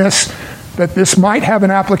don't miss that this might have an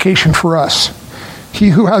application for us. He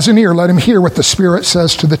who has an ear, let him hear what the Spirit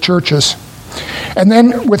says to the churches. And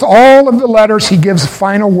then with all of the letters, he gives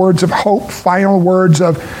final words of hope, final words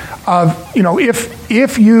of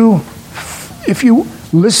if you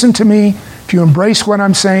listen to me, if you embrace what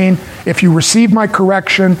I'm saying, if you receive my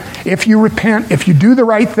correction, if you repent, if you do the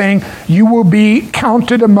right thing, you will be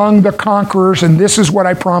counted among the conquerors, and this is what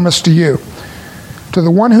I promise to you. To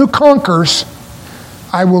the one who conquers,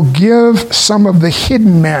 I will give some of the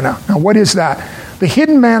hidden manna. Now, what is that? The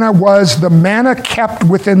hidden manna was the manna kept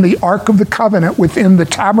within the Ark of the Covenant, within the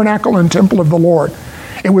tabernacle and temple of the Lord.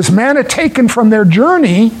 It was manna taken from their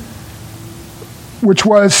journey, which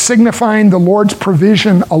was signifying the Lord's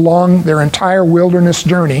provision along their entire wilderness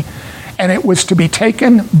journey. And it was to be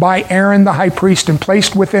taken by Aaron the high priest and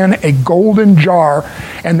placed within a golden jar.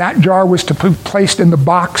 And that jar was to be placed in the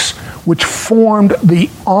box which formed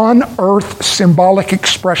the on-earth symbolic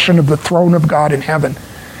expression of the throne of God in heaven.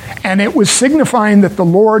 And it was signifying that the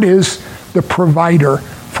Lord is the provider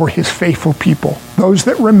for his faithful people, those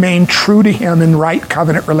that remain true to him in right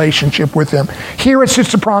covenant relationship with him. Here it's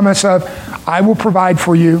just a promise of, I will provide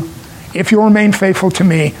for you. If you remain faithful to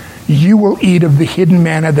me, you will eat of the hidden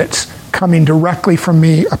manna that's coming directly from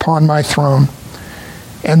me upon my throne.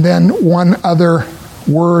 And then one other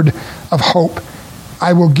word of hope.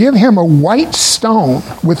 I will give him a white stone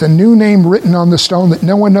with a new name written on the stone that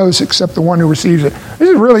no one knows except the one who receives it. This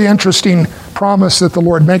is a really interesting promise that the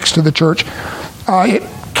Lord makes to the church. It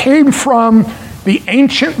came from the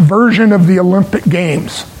ancient version of the Olympic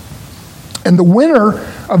Games. And the winner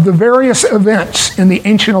of the various events in the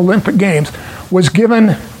ancient Olympic Games was given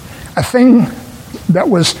a thing that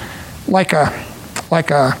was like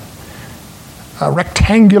a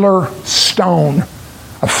rectangular stone,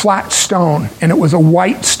 a flat stone, and it was a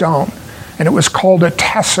white stone, and it was called a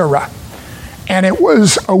tessera. And it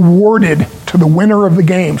was awarded to the winner of the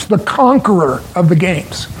games, the conqueror of the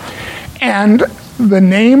games. And the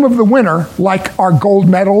name of the winner, like our gold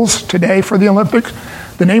medals today for the Olympics,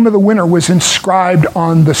 the name of the winner was inscribed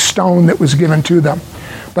on the stone that was given to them.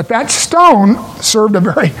 But that stone served a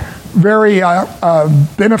very, very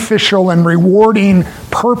beneficial and rewarding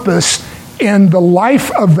purpose in the life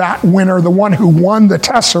of that winner, the one who won the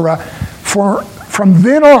tessera, from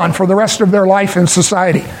then on, for the rest of their life in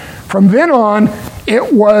society. From then on,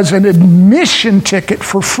 it was an admission ticket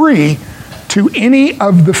for free to any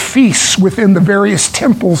of the feasts within the various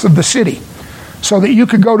temples of the city. So that you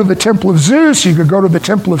could go to the temple of Zeus, you could go to the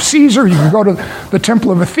temple of Caesar, you could go to the temple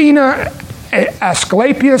of Athena,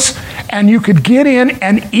 Asclepius, and you could get in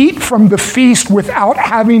and eat from the feast without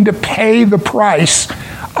having to pay the price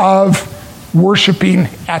of worshiping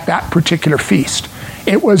at that particular feast.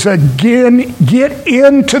 It was a get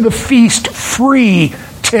into the feast free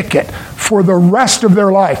ticket for the rest of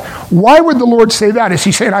their life. Why would the Lord say that? Is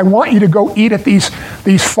he saying, I want you to go eat at these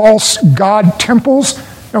false god temples?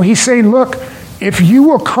 No, he's saying, look, if you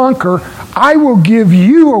will conquer, I will give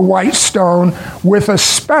you a white stone with a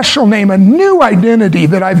special name, a new identity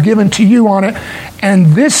that I've given to you on it, and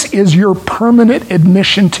this is your permanent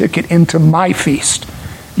admission ticket into my feast.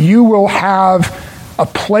 You will have a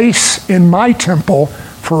place in my temple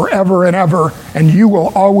forever and ever, and you will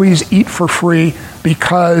always eat for free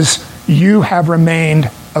because you have remained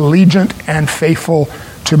allegiant and faithful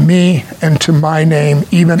to me and to my name,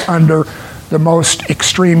 even under the most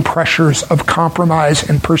extreme pressures of compromise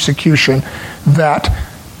and persecution that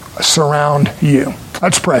surround you.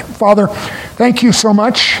 Let's pray. Father, thank you so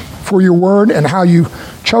much for your word and how you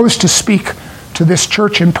chose to speak to this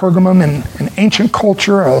church in Pergamum in an ancient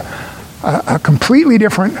culture, a completely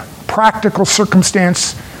different practical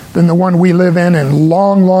circumstance than the one we live in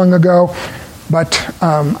long, long ago. But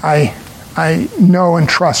I know and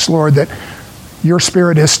trust, Lord, that your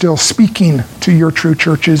Spirit is still speaking to your true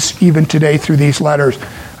churches even today through these letters.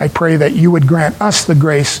 I pray that you would grant us the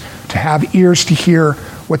grace to have ears to hear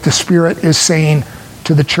what the Spirit is saying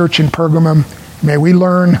to the church in Pergamum. May we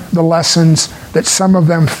learn the lessons that some of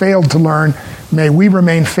them failed to learn. May we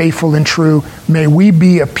remain faithful and true. May we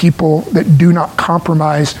be a people that do not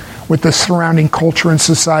compromise with the surrounding culture and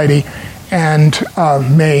society. And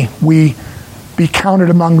may we be counted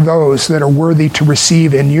among those that are worthy to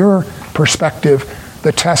receive, in your perspective,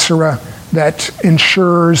 the tessera that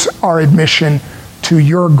ensures our admission to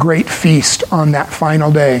your great feast on that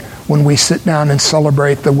final day when we sit down and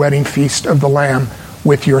celebrate the wedding feast of the Lamb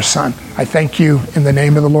with your Son. I thank you in the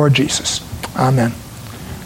name of the Lord Jesus. Amen.